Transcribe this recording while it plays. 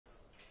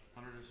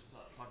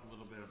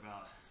little bit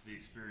about the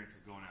experience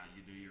of going out.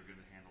 You knew you were going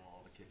to handle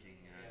all the kicking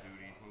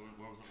duties.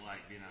 What was it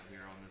like being out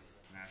here on this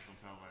national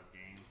televised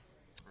game?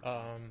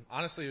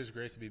 Honestly, it was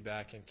great to be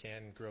back in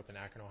Canton. Grew up in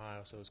Akron,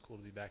 Ohio, so it was cool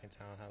to be back in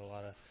town. Had a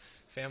lot of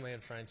family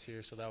and friends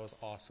here, so that was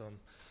awesome.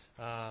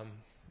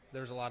 There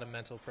was a lot of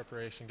mental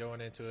preparation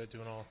going into it,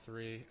 doing all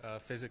three.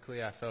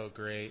 Physically, I felt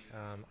great.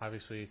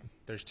 Obviously,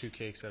 there's two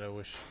kicks that I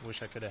wish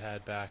I could have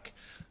had back,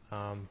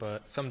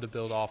 but something to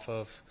build off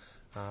of.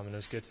 And it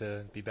was good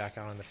to be back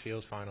out on the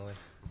field finally.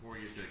 Before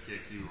you get to the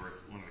kicks, you were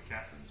one of the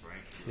captains, right?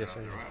 Yes,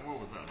 sir. What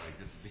was that like,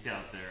 just to be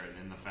out there, and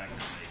then the fact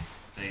that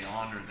they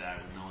honored that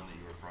with knowing that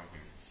you were from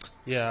here?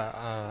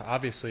 Yeah,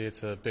 obviously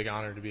it's a big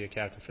honor to be a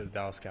captain for the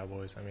Dallas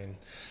Cowboys. I mean,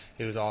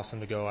 it was awesome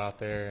to go out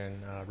there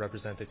and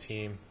represent the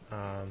team.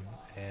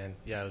 And,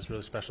 yeah, it was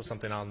really special,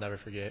 something I'll never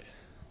forget.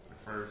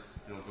 The first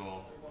field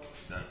goal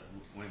that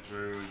went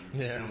through, you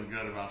were feeling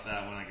good about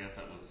that one. I guess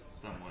that was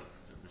somewhat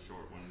of a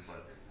short one.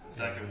 But the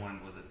second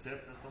one, was it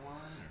tipped at the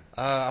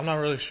line? I'm not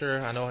really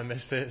sure. I know I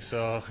missed it,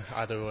 so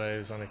either way it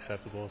was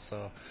unacceptable.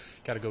 So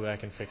got to go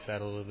back and fix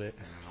that a little bit.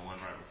 And then the one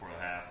right before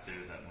the half, too,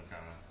 that one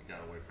kind of got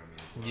away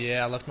from you.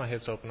 Yeah, I left my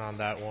hips open on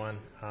that one.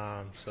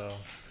 So,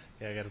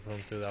 yeah, I got to put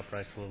them through the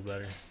uprights a little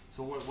better.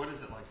 So what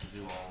is it like to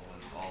do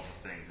all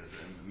the things? Is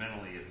it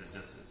mentally? Is it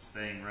just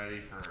staying ready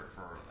for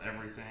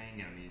everything?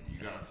 And you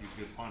got a few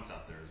good punts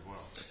out there as well.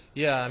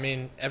 Yeah, I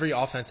mean, every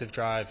offensive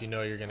drive, you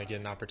know you're going to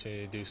get an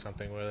opportunity to do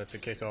something, whether it's a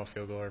kickoff,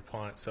 field goal, or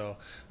punt. So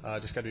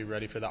just got to be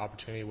ready for the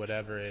opportunity,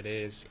 whatever it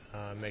is.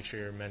 Make sure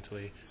you're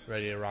mentally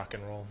ready to rock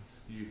and roll.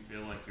 Do you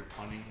feel like you're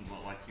punting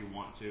like you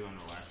want to? I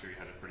know last year you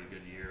had a pretty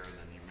good year, and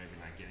then you're maybe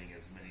not getting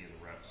as many of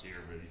the reps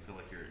here. But do you feel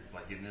like you're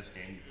like in this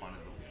game, you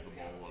punted the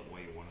ball the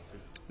way you wanted to?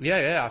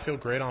 Yeah, I feel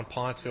great on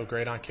punts, feel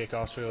great on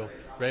kickoffs, feel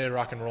ready to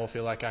rock and roll,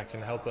 feel like I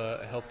can help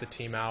the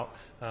team out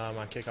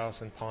on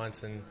kickoffs and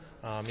punts. And,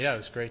 yeah, it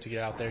was great to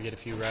get out there, get a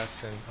few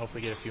reps, and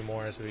hopefully get a few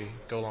more as we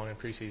go along in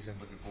preseason.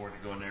 Looking forward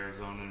to going to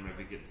Arizona and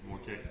maybe get some more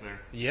kicks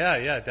there?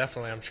 Yeah,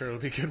 definitely. I'm sure it'll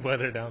be good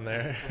weather down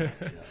there.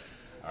 Yeah.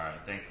 All right,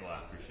 thanks a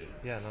lot. Appreciate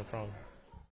it. Yeah, no problem.